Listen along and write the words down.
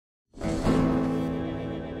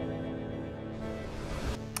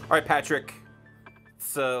right, Patrick.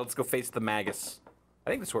 Let's go face the Magus. I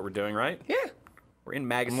think that's what we're doing, right? Yeah. We're in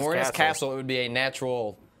Magus' We're in his castle. castle. It would be a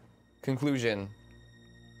natural conclusion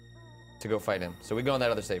to go fight him. So we go on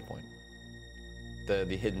that other save point. The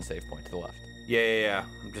hidden save point to the left. Yeah.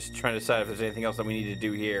 I'm just trying to decide if there's anything else that we need to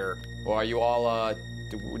do here. Well, are you all,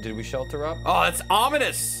 did we shelter up? Oh, that's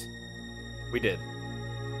ominous! We did.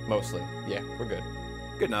 Mostly. Yeah, we're good.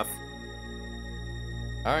 Good enough.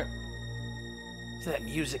 All right. What's that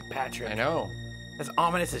music, Patrick? I know. That's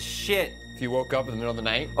ominous as shit. If you woke up in the middle of the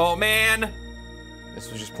night, Oh, man!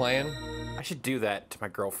 this was just playing. I should do that to my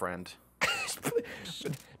girlfriend.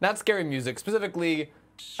 Not scary music. Specifically,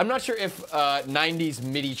 I'm not sure if 90s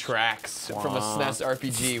MIDI tracks from a SNES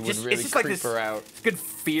RPG would really creep her out. It's a good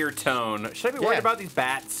fear tone. Should I be worried about these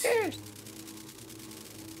bats?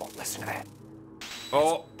 Oh, listen to that.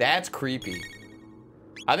 Oh. That's creepy.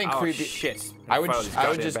 I think creepy. Shit. I would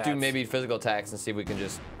just do maybe physical attacks and see if we can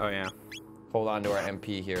just yeah. hold on to our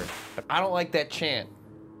MP here. But I don't like that chant.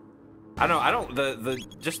 I don't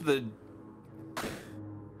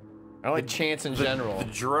like chants in general. The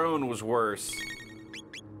drone was worse.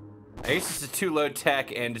 I guess this is too low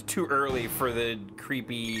tech and too early for the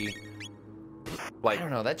creepy. Like I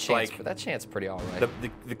don't know. That chant's pretty alright.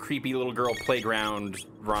 The creepy little girl playground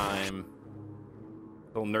rhyme.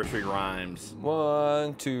 Little nursery rhymes.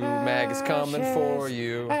 1, 2, Mag is coming for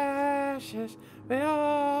you. Ashes, they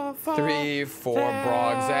all fall 3, 4,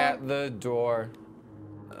 Brogs at the door.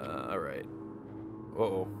 All right.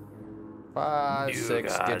 Uh-oh. 5,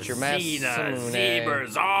 6, get your Masamune.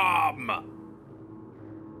 Zebra's arm.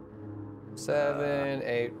 7,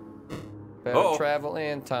 8, better travel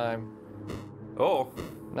in time. Oh.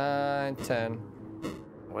 9, 10.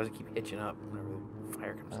 Why does it keep itching up whenever the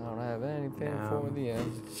fire comes I on? don't have anything for the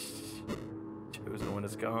end. Chosen one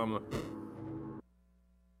has come.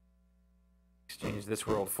 Exchange this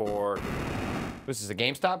world for... This is a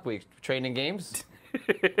GameStop? We trading in games?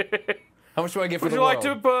 How much do I get for Would the you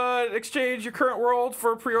world? like to exchange your current world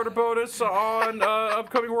for a pre-order bonus on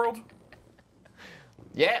upcoming world?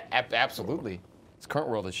 Yeah, absolutely. This current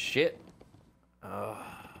world is shit.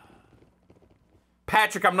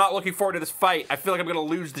 Patrick, I'm not looking forward to this fight. I feel like I'm gonna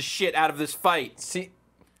lose the shit out of this fight. See,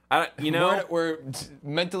 we're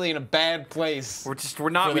mentally in a bad place. We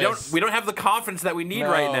don't have the confidence that we need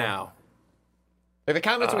right now. Like the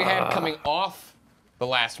confidence we had coming off the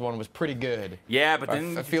last one was pretty good. Yeah, but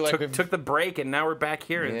then I feel like we took the break and now we're back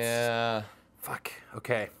here. And yeah. Fuck.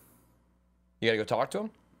 Okay. You gotta go talk to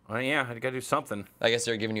him? Well, yeah, I gotta do something. I guess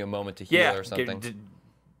they're giving you a moment to heal or something.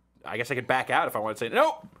 I guess I could back out if I want to say,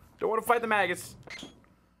 nope, don't want to fight the Magus.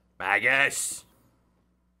 Magus!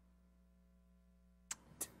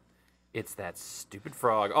 It's that stupid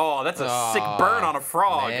frog. Oh, that's a sick burn on a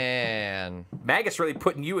frog. Man. Magus really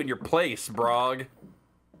putting you in your place, Brog.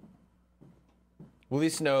 We'll at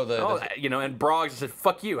least know and Brog said,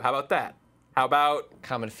 fuck you, how about that? How about...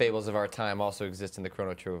 Common fables of our time also exist in the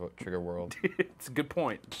Chrono Trigger world. It's a good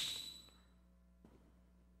point.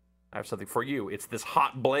 I have something for you. It's this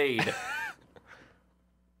hot blade.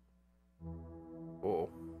 Oh.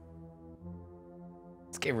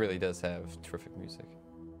 This game really does have terrific music.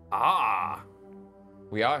 Ah.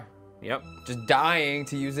 We are. Yep. Just dying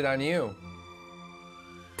to use it on you.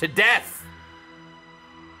 To death!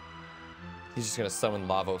 He's just gonna summon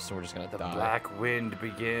Lavos and we're just gonna die. The black wind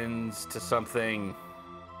begins to something.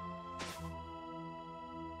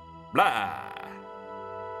 Blah.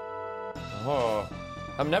 Oh.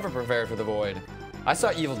 I'm never prepared for the void. I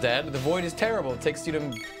saw Evil Dead. The void is terrible. It takes you to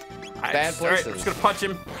bad places. Alright, I'm just gonna punch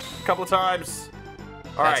him a couple of times.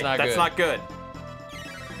 Alright, that's not good.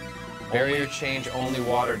 Barrier change only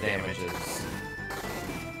water damages.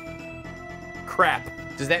 Crap.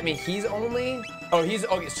 Does that mean he's only? Oh, he's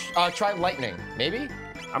okay. Try lightning, maybe?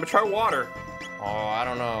 I'm gonna try water. Oh, I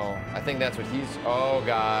don't know. I think that's what he's. Oh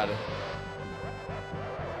God.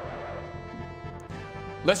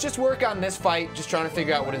 Let's just work on this fight, just trying to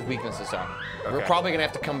figure out what his weaknesses are. Okay. We're probably gonna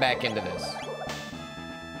have to come back into this.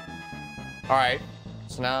 All right.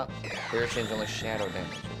 So now, barrier change only shadow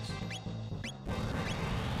damages.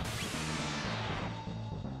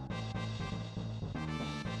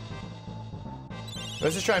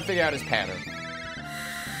 Let's just try and figure out his pattern.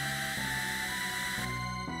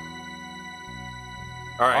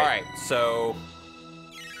 All right. So,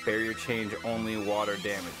 barrier change only water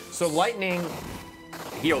damages. So lightning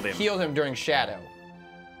healed him. Healed him during shadow.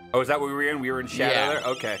 Oh, is that what we were in? We were in shadow there?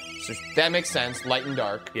 Okay. So that makes sense. Light and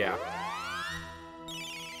dark. Yeah.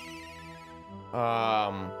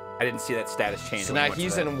 I didn't see that status change. So now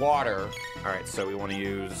he's in water. All right, so we want to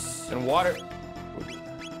use... In water...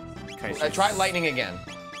 Try lightning again.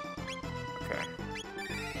 Okay.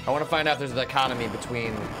 I want to find out if there's a dichotomy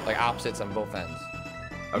between, like, opposites on both ends.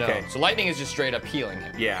 Okay. No. So lightning is just straight up healing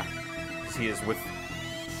him. Yeah. He is with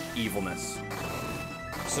evilness.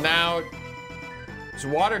 So now, so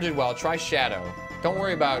water did well. Try shadow. Don't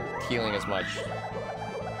worry about healing as much.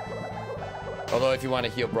 Although if you want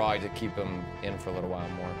to heal Brog to keep him in for a little while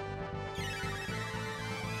more.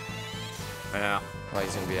 Yeah. Well,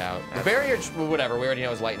 he's gonna be out. The barrier, whatever. We already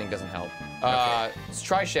know his lightning doesn't help. Okay. Let's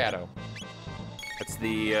try shadow. That's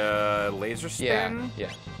the laser spin. Yeah.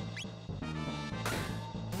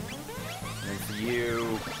 And for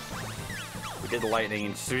you, we did the lightning.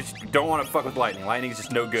 And so we just don't want to fuck with lightning. Lightning is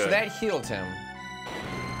just no good. So that healed him.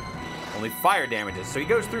 Only fire damages. So he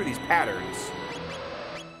goes through these patterns.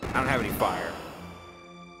 I don't have any fire.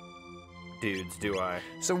 Dudes, do I?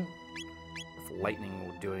 So, If lightning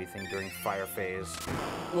will do anything during fire phase.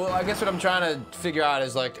 well, I guess what I'm trying to figure out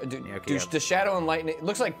is like, do shadow and lightning? It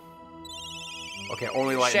looks like Okay,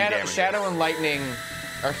 only lightning damages. shadow and lightning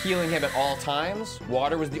are healing him at all times.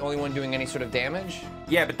 Water was the only one doing any sort of damage.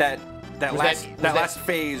 Yeah, but that Was last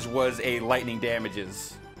phase was a lightning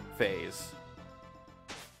damages phase.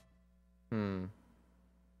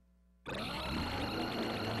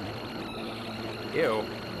 Ew.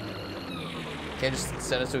 Can't just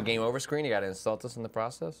send us to a game over screen. You gotta insult us in the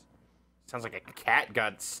process. Sounds like a cat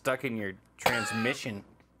got stuck in your transmission.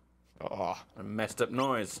 Oh, A messed up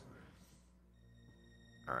noise.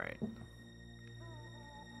 All right.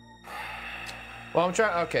 well, I'm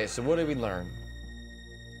trying. Okay, so what did we learn?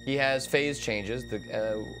 He has phase changes.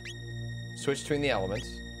 The switch between the elements.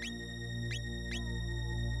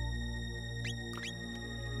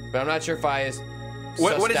 But I'm not sure if I is.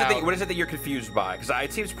 What is it that you're confused by? Because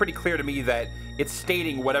it seems pretty clear to me that it's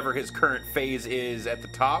stating whatever his current phase is at the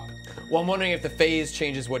top. Well, I'm wondering if the phase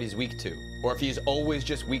changes what he's weak to, or if he's always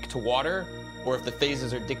just weak to water, or if the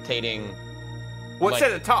phases are dictating. Well, it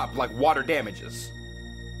says at the top, like water damages.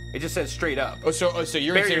 It just says straight up. So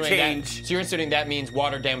you're Barrier insinuating change. that. So you're insinuating that means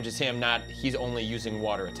water damages him, not he's only using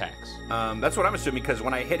water attacks. That's what I'm assuming, because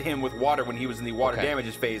when I hit him with water when he was in the water Okay.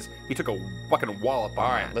 damages phase, he took a fucking wallop on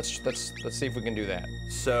All right, that. let's see if we can do that.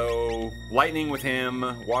 So lightning with him,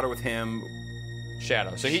 water with him.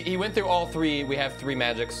 Shadow. So he went through all three. We have 3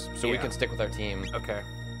 magics, so we Yeah. can stick with our team. Okay.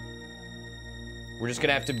 We're just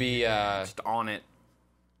gonna have to be Just on it.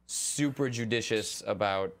 super judicious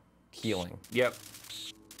about healing. Yep.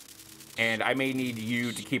 And I may need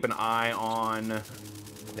you to keep an eye on, well,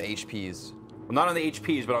 The HPs. not on the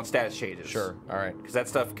HPs, but on status changes. Sure. All right. Because that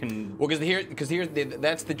stuff can. Well,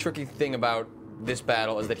 that's the tricky thing about this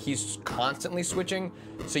battle is that he's constantly switching,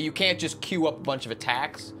 so you can't just queue up a bunch of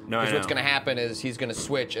attacks. No, I Because what's know. going to happen is he's going to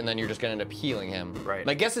switch, and then you're just going to end up healing him. Right.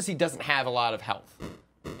 My guess is he doesn't have a lot of health,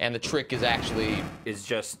 and the trick is actually Is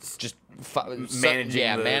just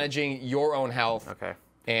managing managing your own health. Okay.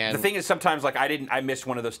 And the thing is, sometimes like I missed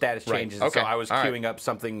one of those status Right, changes, okay, so I was all right. queuing up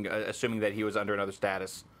something, assuming that he was under another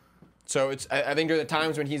status. So I think there are the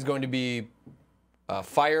times when he's going to be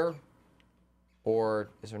fire, or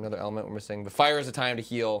is there another element we're missing? The fire is a time to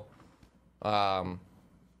heal.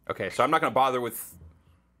 Okay, so I'm not going to bother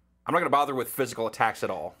with physical attacks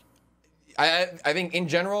at all. I think in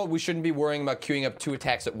general we shouldn't be worrying about queuing up 2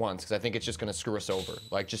 attacks at once because I think it's just going to screw us over.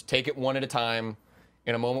 Like just take it one at a time.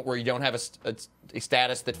 In a moment where you don't have a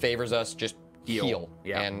status that favors us, just heal.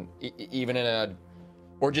 Yeah. And even in a,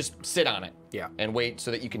 or just sit on it. Yeah. And wait so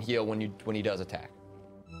that you can heal when he does attack.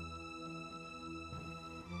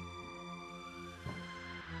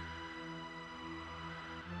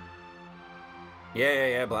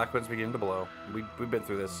 Yeah. Black Wind's beginning to blow. We've been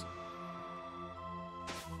through this.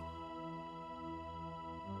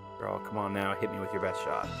 Girl, come on now, hit me with your best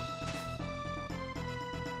shot.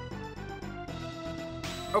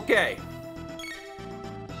 Okay.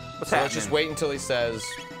 What's So happening? let's just wait until he says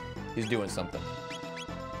he's doing something.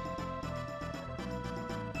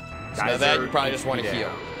 So now that you probably just want to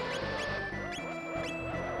heal.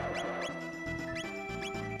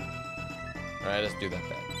 All right, let's do that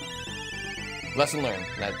then. Lesson learned.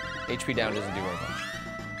 That HP down doesn't do very much.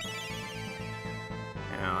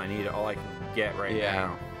 Now I need all I can get right Yeah.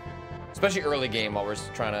 now. Especially early game while we're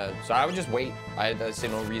trying to. So I would just wait. I see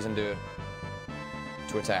no reason to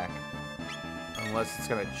attack. Unless it's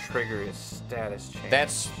gonna trigger his status change.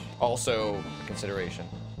 That's also a consideration.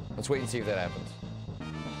 Let's wait and see if that happens.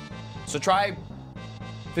 So try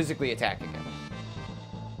physically attacking him.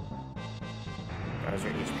 Guys are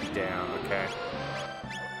HP down. Okay.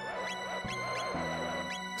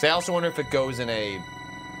 Because I also wonder if it goes in a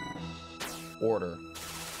order.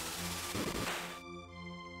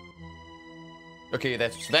 Okay,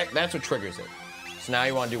 that's what triggers it. So now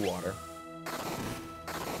you want to do water.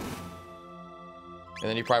 And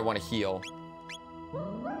then you probably want to heal.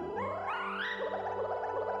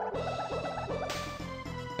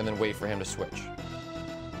 And then wait for him to switch.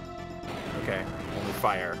 Okay. Only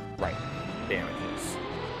fire. Right. Damages.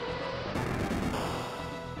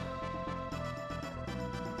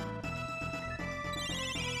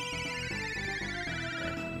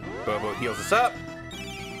 Bobo heals us up.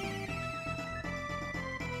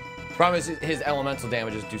 Problem is his elemental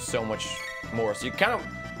damages do so much more. So you kind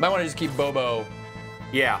of might want to just keep Bobo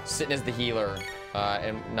sitting as the healer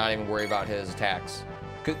and not even worry about his attacks.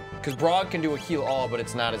 Because Brog can do a heal all, but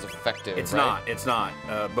it's not as effective. It's right? not. It's not.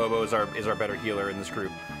 Bobo is our better healer in this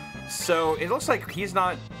group. So it looks like he's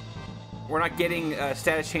not. We're not getting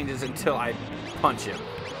status changes until I punch him.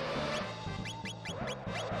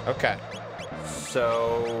 Okay.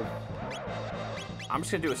 So I'm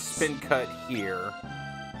just gonna do a spin cut here.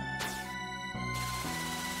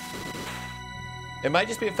 It might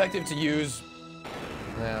just be effective to use.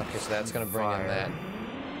 Okay, so that's gonna bring in that.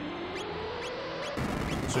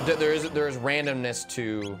 So there is randomness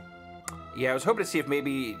to. Yeah, I was hoping to see if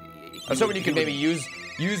maybe. I was hoping you could maybe use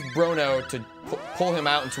Chrono to pull him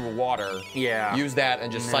out into the water. Yeah. Use that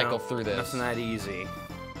and just cycle through this. That's not easy.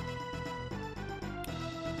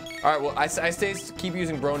 All right. Well, I say keep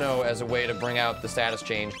using Chrono as a way to bring out the status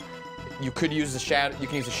change. You could use the shadow. You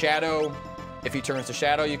can use a shadow if he turns to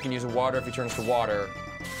shadow. You can use a water if he turns to water.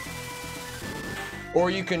 Or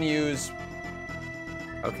you can use.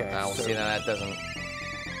 Okay. We'll see. Now that doesn't.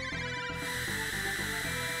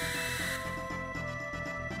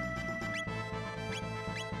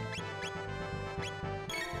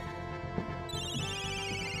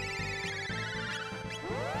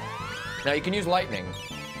 Now you can use lightning.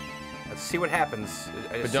 Let's see what happens.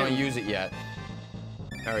 But don't use it yet.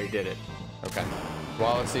 I already did it. Okay.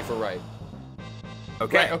 Well, let's see if we're right.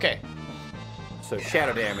 Okay. Right, okay. So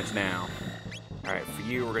shadow damage now. All right, for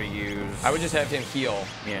you, we're gonna use. I would just have him heal.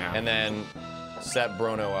 Yeah. And then set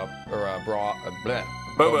Chrono up, or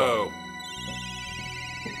Bobo.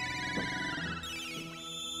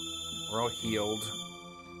 We're all healed.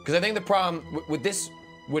 Because I think the problem with this,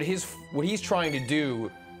 what he's trying to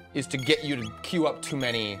do, is to get you to queue up too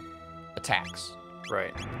many attacks.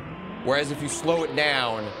 Right. Whereas if you slow it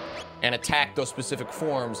down and attack those specific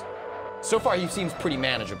forms, so far he seems pretty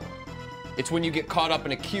manageable. It's when you get caught up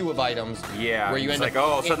in a queue of items where you end up,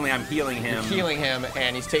 oh, suddenly I'm healing him. You're healing him,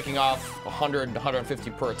 and he's taking off 100 to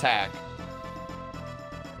 150 per attack.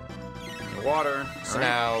 Water. So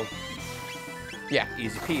now, yeah.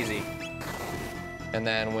 Easy peasy. And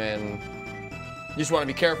then when you just want to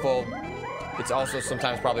be careful, it's also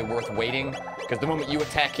sometimes probably worth waiting, because the moment you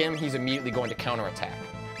attack him, he's immediately going to counterattack.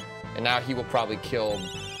 And now he will probably kill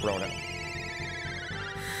Chrono.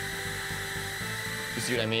 You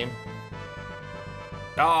see what I mean?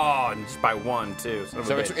 Oh, and just by one, too.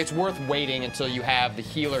 So it's worth waiting until you have the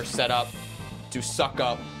healer set up to suck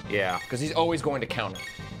up. Yeah. Because he's always going to counter.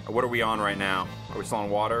 What are we on right now? Are we still on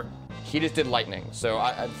water? He just did lightning. So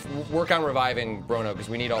I work on reviving Chrono, because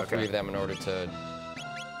we need all three of them in order to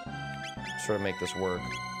sort of make this work.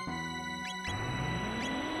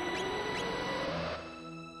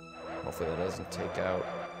 Hopefully that doesn't take out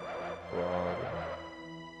Brog.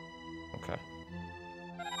 Okay.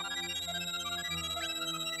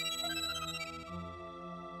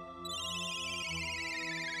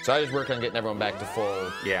 So I just work on getting everyone back to full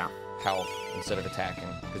health instead of attacking,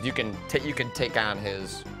 because you can take on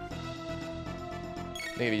his.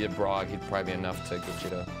 I think if you did Brog, he'd probably be enough to get you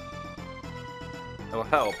to. It'll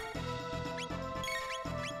help.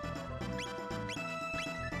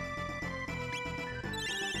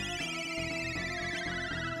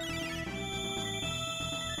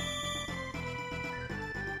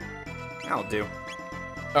 That'll do.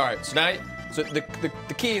 All right, so now,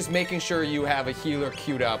 the key is making sure you have a healer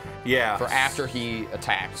queued up for after he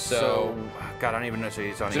attacks. So God, I don't even know if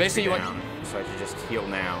he's on. So basically, you down, so I should just heal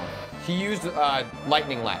now. He used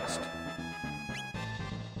lightning last.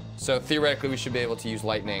 So theoretically, we should be able to use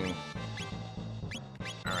lightning.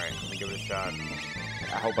 All right, let me give it a shot.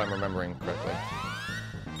 I hope I'm remembering correctly.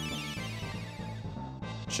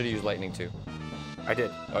 Should have used lightning too. I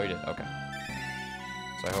did. Oh, you did. Okay.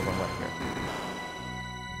 So I hope I'm right here.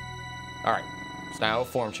 All right. So now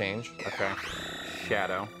form change. Okay.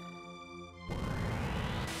 Shadow.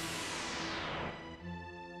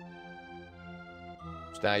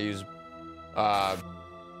 So now use. I'm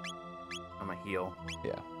a heal.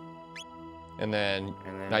 Yeah. And then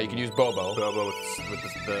now you can use Bobo. Bobo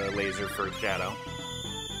with the laser for shadow.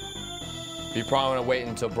 You probably want to wait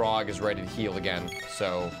until Brog is ready to heal again,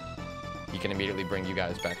 so he can immediately bring you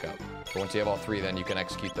guys back up. But once you have all three, then you can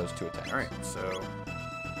execute those two attacks. All right, so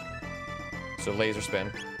So laser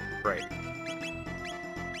spin. Right.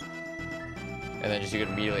 And then just you could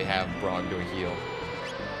immediately have Brog do a heal.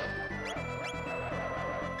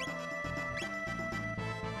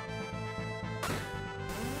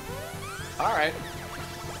 All right.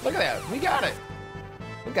 Look at that. We got it.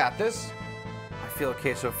 We got this. I feel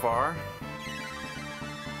okay so far.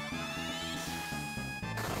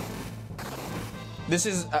 This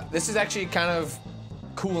is actually kind of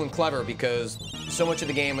cool and clever because so much of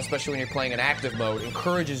the game, especially when you're playing in active mode,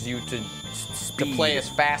 encourages you to play as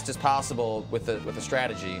fast as possible with a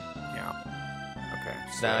strategy. Yeah. Okay.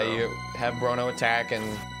 So now you have Chrono attack and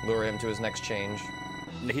lure him to his next change.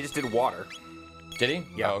 He just did water. Did he?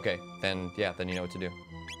 Yeah. Oh, okay. Then yeah, then you know what to do.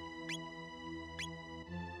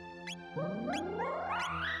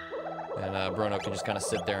 And Chrono can just kind of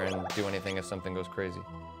sit there and do anything if something goes crazy.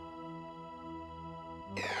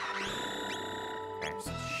 Okay,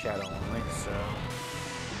 so shadow only,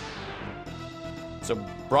 So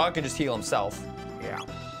Brog can just heal himself. yeah.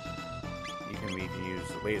 We can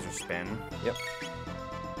use laser spin. Yep.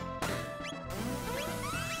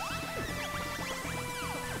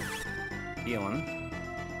 Healing.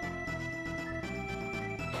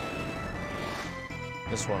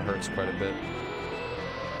 This one hurts quite a bit.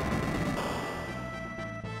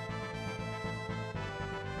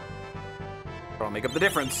 But I'll make up the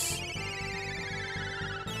difference.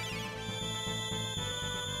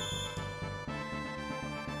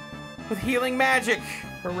 With healing magic.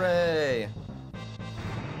 Hooray!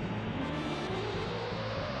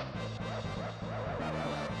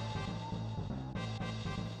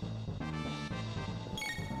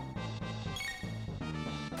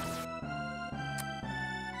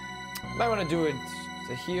 Might want to do it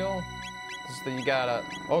to heal. So you gotta.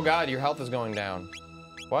 Oh god, your health is going down.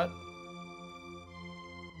 What?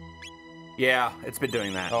 Yeah, it's been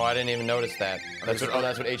doing that. Oh, I didn't even notice that. That's what. Oh,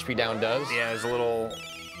 that's what HP down does. Yeah, there's a little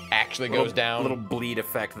Actually goes down. little bleed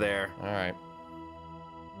effect there. All right.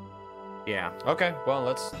 Yeah. Okay. Well,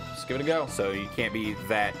 let's give it a go. So you can't be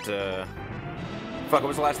that. Fuck. What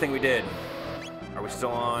was the last thing we did? Are we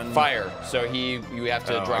still on Fire. So you have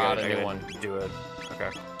to draw out a new one. Do it. Okay.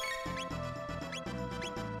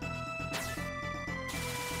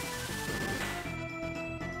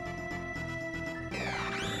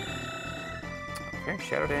 Okay,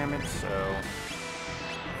 shadow damage, so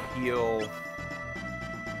heal.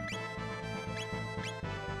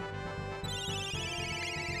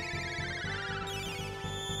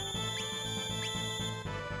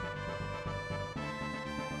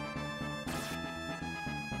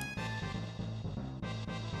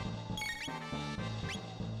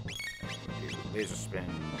 Laser spin.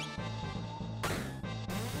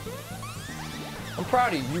 I'm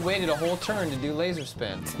proud of you. You waited a whole turn to do laser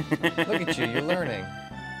spin. Look at you. You're learning.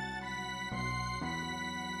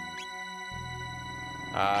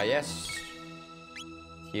 Yes.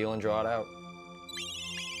 Heal and draw it out.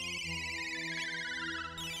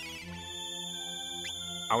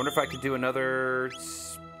 I wonder if I could do another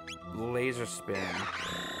laser spin.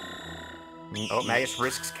 Oh, Magus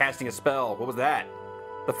risks casting a spell. What was that?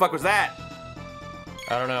 The fuck was that?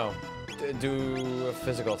 I don't know. Do a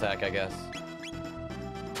physical attack, I guess.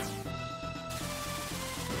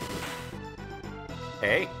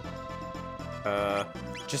 Hey.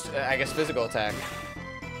 Just, I guess, physical attack.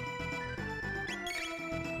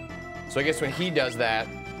 So I guess when he does that,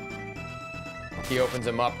 he opens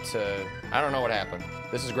him up to... I don't know what happened.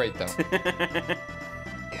 This is great, though.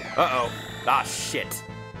 Uh-oh. Ah, shit.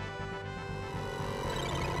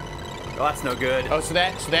 Well, that's no good. Oh, so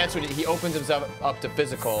that's what he opens himself up to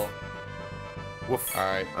physical. Woof. All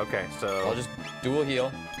right. Okay, so... I'll just dual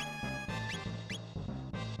heal.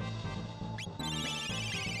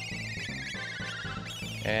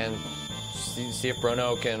 And see if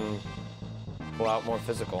Chrono can pull out more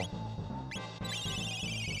physical.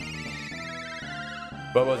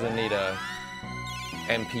 Bobo's gonna need a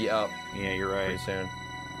MP up Yeah, you're right. pretty soon.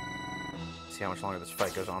 See how much longer this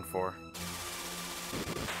fight goes on for.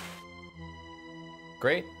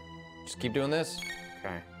 Great. Just keep doing this.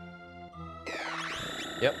 Okay.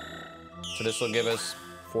 Yep. So this will give us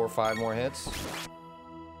 4 or 5 more hits.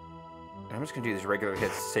 I'm just gonna do these regular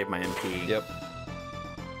hits to save my MP. Yep.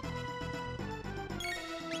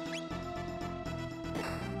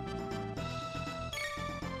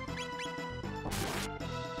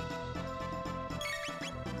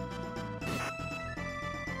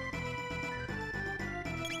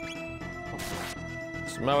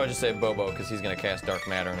 So might as well just say Bobo because he's gonna cast Dark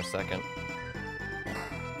Matter in a second.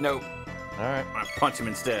 Nope. All right. I'm gonna punch him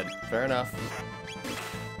instead. Fair enough.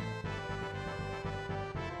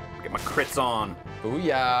 Get my crits on.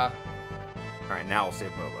 Booyah. Alright, now I'll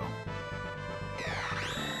save Bobo.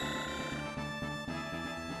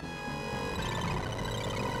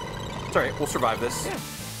 It's alright, we'll survive this. Yeah.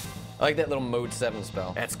 I like that little mode 7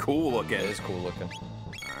 spell. That's cool looking. It is cool looking.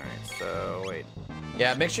 Alright, so wait.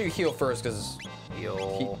 Yeah, make sure you heal first, because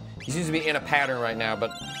Heal. he seems to be in a pattern right now,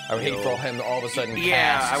 but I would hate for him to all of a sudden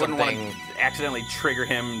cast I wouldn't want something. to accidentally trigger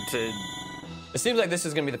him to... It seems like this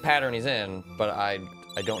is going to be the pattern he's in, but I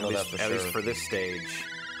don't know that for At sure. least for this stage.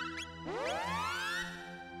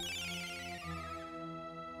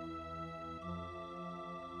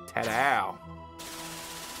 Ta-da!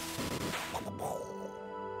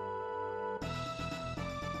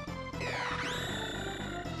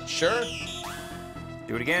 Sure.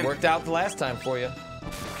 Do it again. Worked out the last time for you.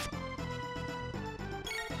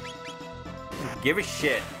 Give a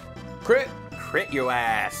shit. Crit. Crit your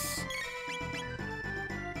ass.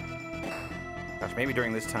 Gosh, maybe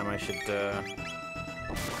during this time I should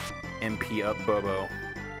MP up Bobo.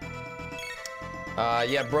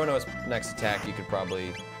 Yeah, Chrono's next attack, you could probably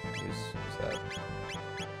use that.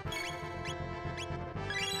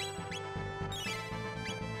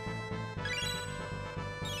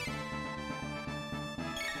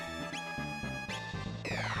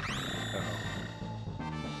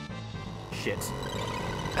 Shit.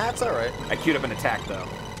 That's all right. I queued up an attack though.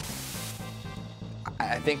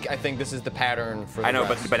 I think this is the pattern for the I know,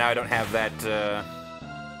 rest. but now I don't have that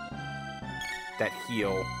that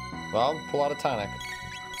heal. Well, pull out a tonic.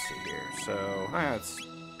 Let's see here. So it's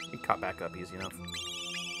you caught back up easy enough.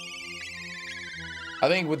 I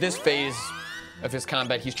think with this phase of his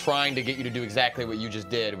combat, he's trying to get you to do exactly what you just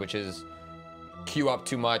did, which is queue up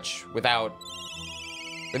too much without...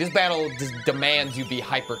 Like, this battle demands you be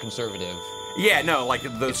hyper-conservative. Yeah, no, like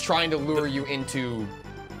It's trying to lure you into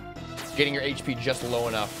getting your HP just low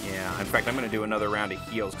enough. Yeah, in fact, I'm gonna do another round of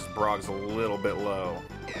heals because Brog's a little bit low.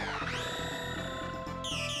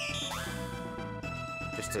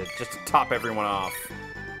 Just to top everyone off.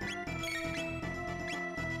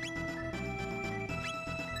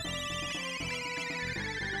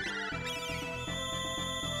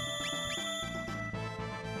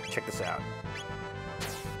 Check this out.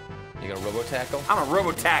 You got a robo-tackle? I'm a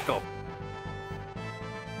robo-tackle.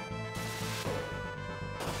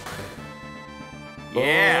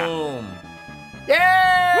 Yeah. Boom.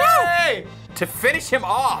 Yay! To finish him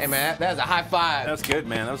off. Hey, man, that's a high five. That was good,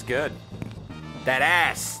 man. That was good. That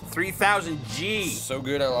ass. 3,000 G. So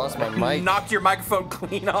good I lost my mic. Knocked your microphone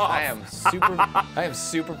clean off. I am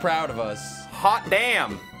super proud of us. Hot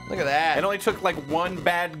damn. Look at that. It only took like one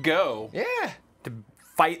bad go Yeah. to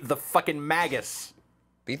fight the fucking Magus.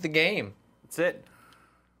 Beat the game. That's it.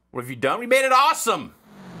 What have you done? We made it awesome.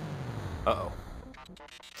 Uh-oh.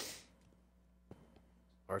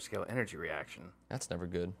 Large scale energy reaction. That's never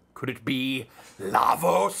good. Could it be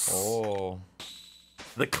Lavos? Oh.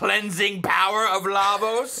 The cleansing power of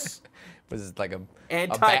Lavos? Was it like a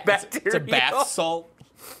Antibacterial? It's a bath salt.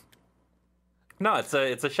 No, it's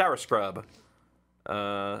a shower scrub.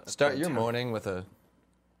 Start your morning with a...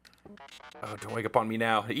 Oh, don't wake up on me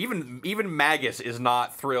now. Even Magus is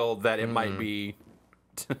not thrilled that it might be.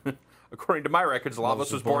 According to my records,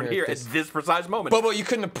 Lavos was born here at this precise moment. Bobo, you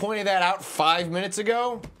couldn't have pointed that out 5 minutes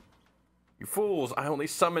ago? You fools! I only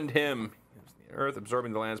summoned him. The Earth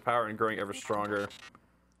absorbing the land's power and growing ever stronger.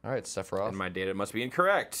 All right, Sephiroth. And my data must be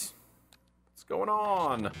incorrect. What's going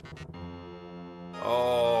on?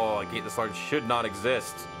 Oh, a gate this large should not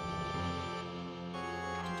exist.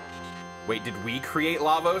 Wait, did we create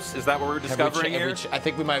Lavos? Is that what we're discovering here? I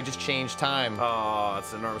think we might have just changed time. Oh,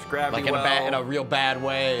 it's an enormous gravity Like in a real bad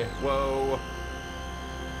way. Whoa.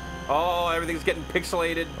 Oh, everything's getting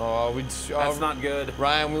pixelated. Oh, That's not good.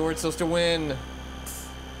 Ryan, we weren't supposed to win.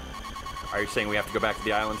 Are you saying we have to go back to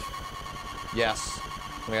the island? Yes.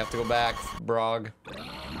 We have to go back, Brog.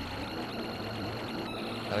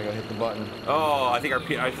 Gotta go hit the button. Oh, I think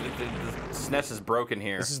the SNES is broken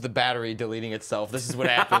here. This is the battery deleting itself. This is what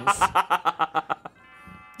happens.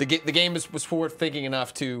 The game was forward thinking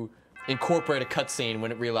enough to incorporate a cutscene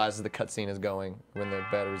when it realizes the cutscene is going, when the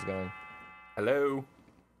battery's going. Hello?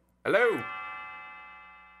 Hello?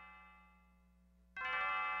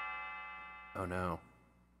 Oh no.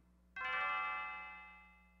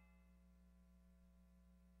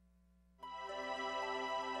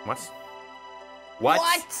 What? What?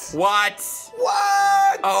 What?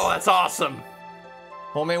 What? Oh, that's awesome.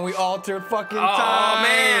 Oh man, we altered fucking Oh time.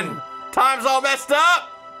 man, time's all messed up.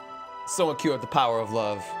 Someone cue up the power of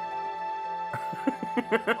love.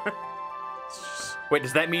 Wait,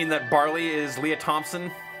 does that mean that Barley is Leah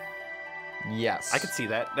Thompson? Yes. I could see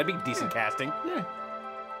that. That'd be decent casting. Yeah.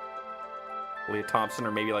 Leah Thompson,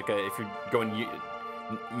 or maybe like if you're going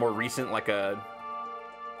more recent, like a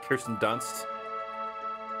Kirsten Dunst.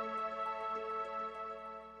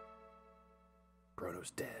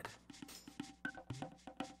 Chrono's dead.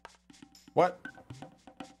 What?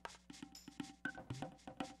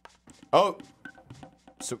 Oh.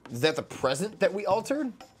 So is that the present that we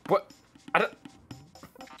altered? What? I don't...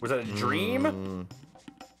 Was that a dream?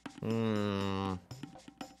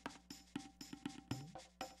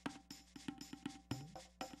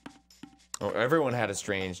 Oh, everyone had a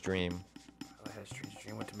strange dream. I had a strange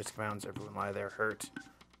dream. Went to Mystic Mountains. Everyone lie there hurt.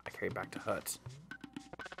 I carried back to hut.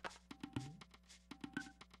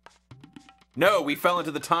 No, we fell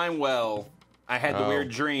into the time well. I had the weird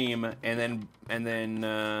dream, and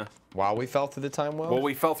then. While we fell through the time well. Well,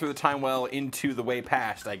 we fell through the time well into the way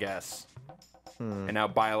past, I guess. And now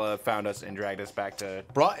Byla found us and dragged us back to.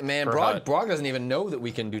 Brog doesn't even know that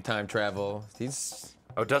we can do time travel. He's.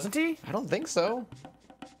 Oh, doesn't he? I don't think so.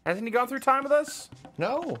 Hasn't he gone through time with us?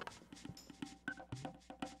 No.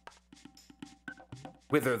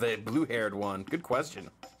 Wither, the blue-haired one. Good question.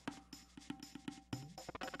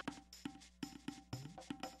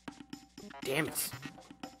 Damn it.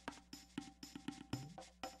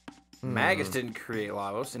 Magus didn't create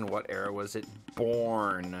Lavos. In what era was it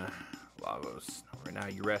born? Lavos. Right now,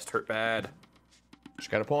 you rest hurt bad. Just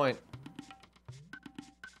got a point.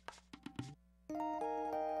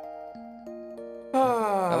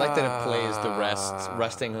 I like that it plays the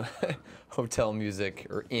resting hotel music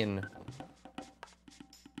or inn.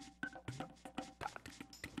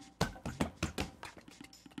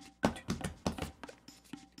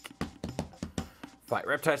 Fight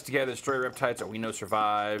reptiles together, destroy reptiles, or we know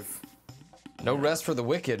survive. No rest for the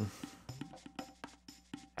wicked.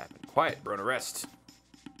 Happen. Quiet, bro, to rest.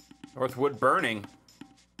 Northwood burning.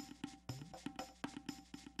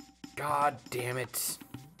 God damn it.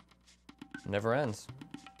 Never ends.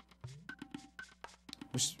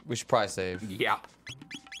 We should probably save. Yeah.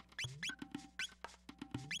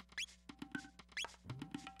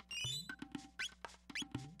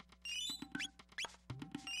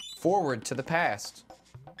 Forward to the past.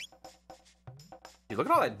 Dude, look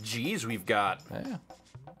at all that G's we've got. Yeah.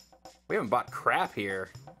 We haven't bought crap here.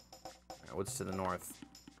 Right, what's to the north?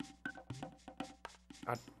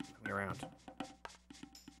 God, let me around.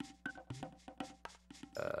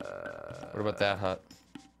 What about that hut?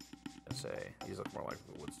 I'd say these look more like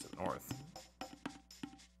the woods to the north.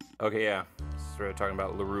 Okay, yeah. So we're talking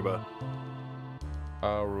about Laruba.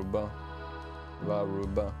 Aruba.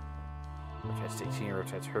 Laruba. Reptiles 18,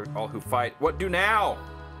 reptiles hurt. All who fight. What do now?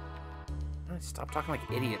 Stop talking like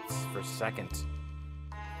idiots for a second.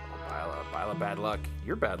 Oh, Byla, bad luck.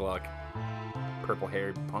 You're bad luck.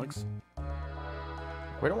 Purple-haired punks.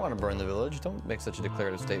 We don't want to burn the village. Don't make such a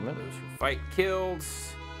declarative statement. Those who fight killed.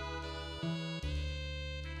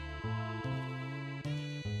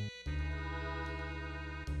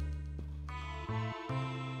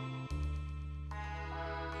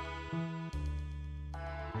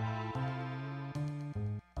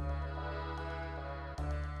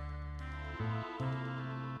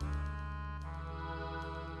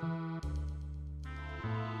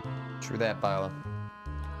 True that, Byla.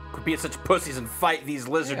 Could be such pussies and fight these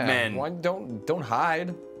lizard men. Why don't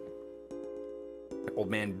hide? Old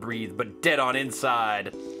man breathed, but dead on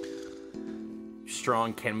inside.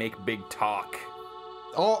 Strong can make big talk.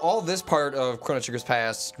 All this part of Chrono Trigger's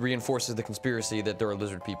past reinforces the conspiracy that there are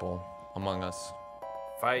lizard people among us.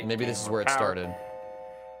 Fight. Maybe this is where it started.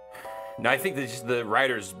 No, I think the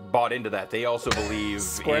writers bought into that. They also believe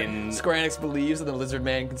in... Square Enix believes in the lizard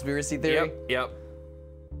man conspiracy theory? Yep.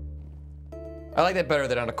 I like that better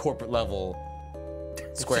than on a corporate level.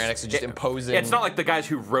 Square Enix is just imposing... Yeah, it's not like the guys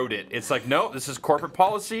who wrote it. It's like, no, this is corporate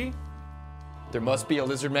policy. There must be a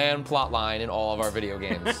lizard man plotline in all of our video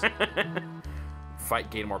games. Fight,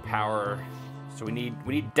 gain more power. So we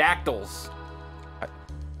need dactyls.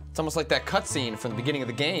 It's almost like that cutscene from the beginning of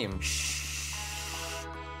the game.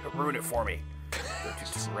 Don't ruin it for me. Go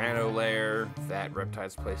to Chrono lair. That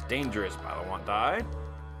reptile's place dangerous. Byla won't die.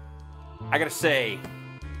 I gotta say,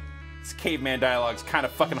 this caveman dialogue's kind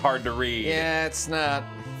of fucking hard to read. Yeah, it's not.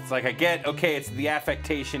 It's like I get, okay, it's the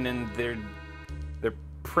affectation and they're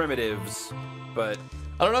primitives, but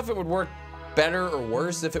I don't know if it would work better or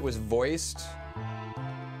worse if it was voiced.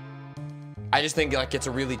 I just think like it's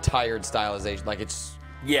a really tired stylization. Like it's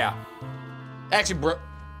actually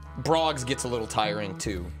Broggs gets a little tiring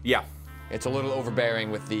too. Yeah, it's a little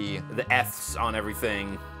overbearing with the F's on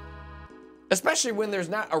everything. Especially when there's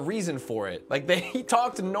not a reason for it. Like he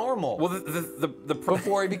talked normal. Well, the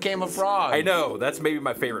before he became a frog. I know that's maybe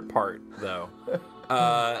my favorite part though.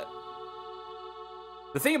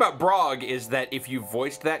 The thing about Brog is that if you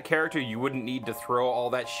voiced that character, you wouldn't need to throw all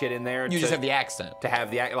that shit in there. You just have the accent. To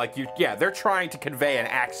have the like you. Yeah, they're trying to convey an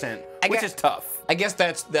accent, which is tough. I guess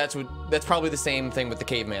that's probably the same thing with the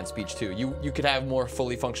caveman speech too. You could have more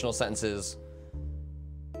fully functional sentences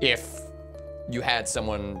if you had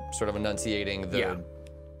someone sort of enunciating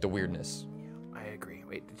the weirdness. Yeah, I agree.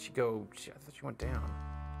 Wait, did she go? I thought she went down.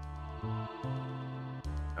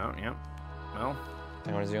 Oh, yeah. Well,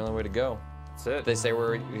 Down is the only way to go. that's it. They say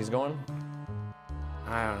where he's going?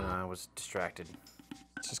 I don't know. I was distracted.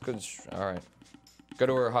 It's just good. All right. Go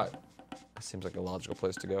to her hut. That seems like a logical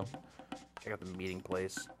place to go. Check out the meeting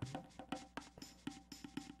place.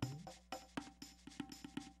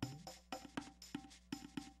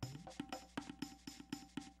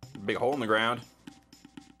 Big hole in the ground.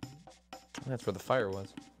 That's where the fire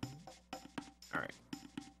was. All right.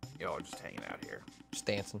 Y'all are just hanging out here. Just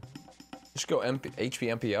dancing. You should go HP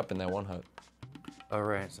MP up in that one hut. All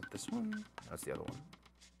right. Is it this one? That's the other one.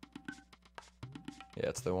 Yeah,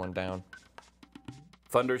 it's the one down.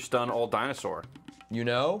 Thunder stun all dinosaur. You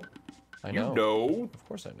know? I know. You know. Of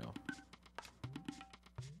course I know.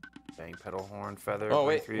 Bang, pedal, horn, feather. Oh,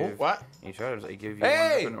 wait. Three Oh, of what? Each item. I give you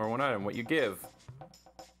Hey! one weapon or one item. What you give?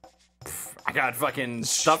 Pff, I got fucking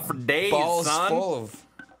stuff for days, Balls son. full of...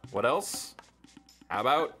 What else? How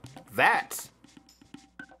about that?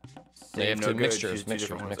 They have no to good. mixtures, Choose two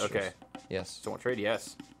different ones. mixtures. Okay. Yes. Don't trade,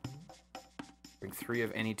 yes. Bring 3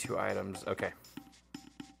 of any 2 items. Okay.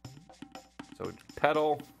 So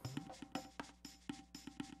pedal.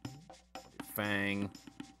 Fang.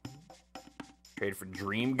 Trade for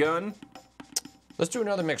dream gun. Let's do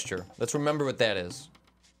another mixture. Let's remember what that is.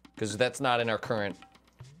 Because that's not in our current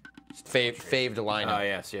faved lineup. Oh,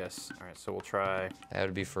 yes, yes. All right, so we'll try That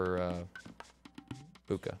would be for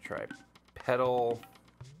Buka. pedal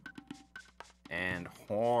and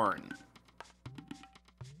horn.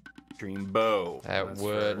 Dream bow. That That's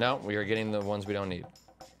would... for- No, we are getting the ones we don't need.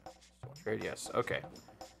 Trade, yes. Okay.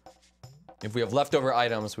 If we have leftover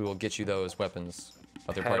items, we will get you those weapons.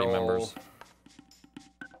 Other party Pedal members.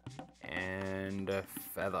 And a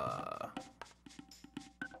feather.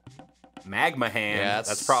 Magma hand. Yeah,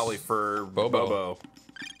 that's probably for Bobo.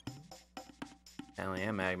 Hell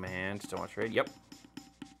yeah, magma hand. Still want to trade? Yep.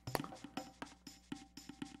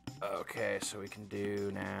 Okay, so we can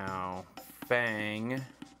do now Fang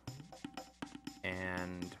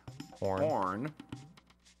and Horn.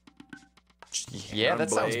 Yeah, Aeon that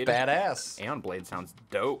sounds Blade. badass. Aeon Blade sounds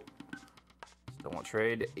dope. Still want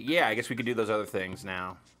trade? Yeah, I guess we could do those other things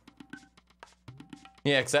now.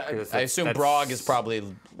 Yeah, because I assume that's- Brog is probably...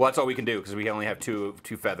 Well, that's all we can do because we only have two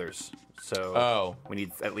feathers. So we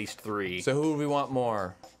need at least 3. So who do we want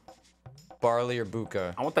more? Barley or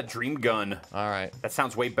Buka? I want that dream gun. All right. That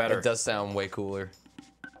sounds way better. It does sound way cooler.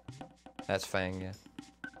 That's Fang, yeah.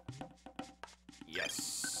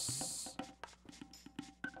 Yes.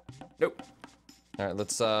 Nope. All right,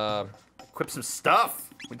 let's... Equip some stuff.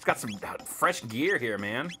 We just got some fresh gear here,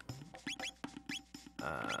 man.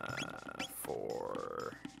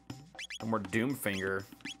 For some more Doomfinger.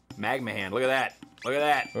 Magma hand. Look at that. Look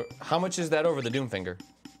at that. How much is that over the Doomfinger?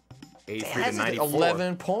 83 to 94.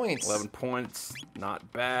 11 points. 11 points.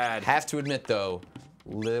 Not bad. Have to admit, though,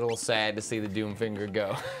 little sad to see the Doomfinger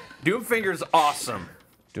go. Doomfinger's awesome.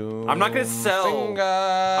 Doom I'm not gonna sell. Finger.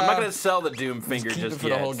 I'm not gonna sell the Doomfinger Just keep just it for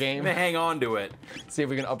yet. the whole game. I'm gonna hang on to it. See if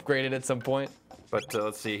we can upgrade it at some point. But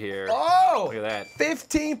let's see here. Oh! Look at that.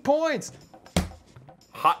 15 points.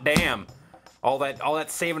 Hot damn. All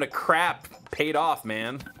that saving of crap paid off,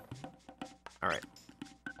 man. All right.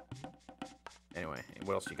 Anyway,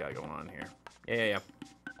 what else you got going on here? Yeah.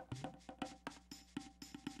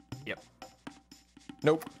 Yep.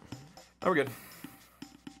 Nope. Oh, we're good.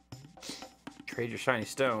 Trade your shiny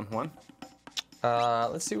stone. 1.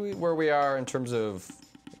 Let's see where we are in terms of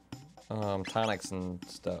tonics and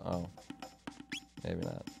stuff. Oh, maybe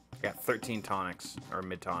not. Got 13 tonics or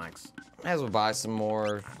mid tonics. Might as well buy some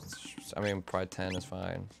more. I mean, probably 10 is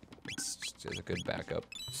fine. It's a good backup.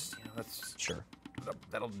 That's Sure.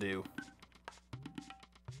 that'll do.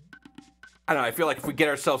 I don't know. I feel like if we get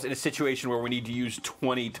ourselves in a situation where we need to use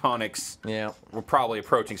 20 tonics, Yeah. we're probably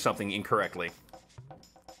approaching something incorrectly.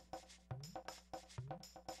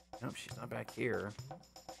 Nope, she's not back here.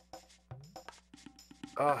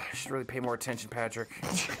 Oh, I should really pay more attention, Patrick.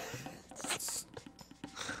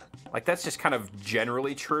 That's just kind of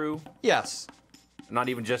generally true. Yes. I'm not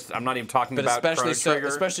even talking But about especially Chrono Trigger.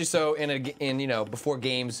 especially so in before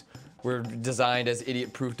games were designed as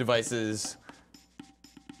idiot-proof devices.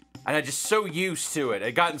 And I'm just so used to it.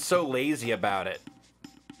 I'd gotten so lazy about it.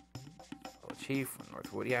 Oh, Chief,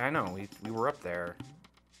 Northwood. Yeah, I know. We were up there.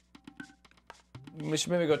 We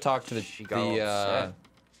should maybe go talk to the She got all upset.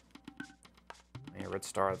 Yeah, Red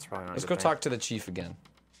Star. That's probably not. Let's a go good talk to the chief again.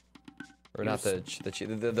 Or not the chief,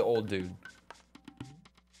 the old dude.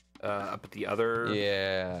 thing. Up at the other.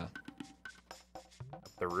 Yeah.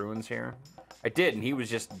 The ruins here. I did, and he was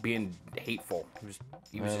just being hateful.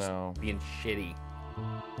 He was just being shitty.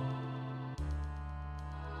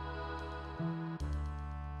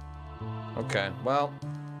 Okay, well.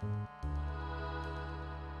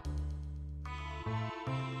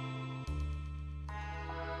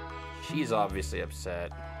 She's obviously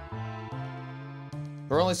upset.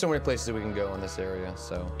 There are only so many places we can go in this area,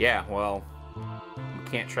 so. Yeah, well,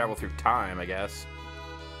 we can't travel through time, I guess.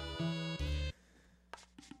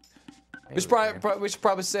 We should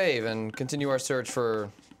probably save and continue our search for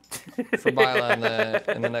Byla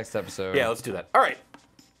in the next episode. Yeah, let's do that. All right,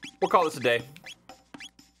 we'll call this a day.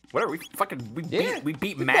 Whatever, we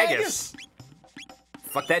beat Magus.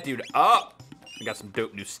 Fuck that dude up. We got some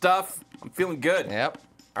dope new stuff. I'm feeling good. Yep.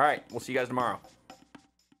 All right, we'll see you guys tomorrow.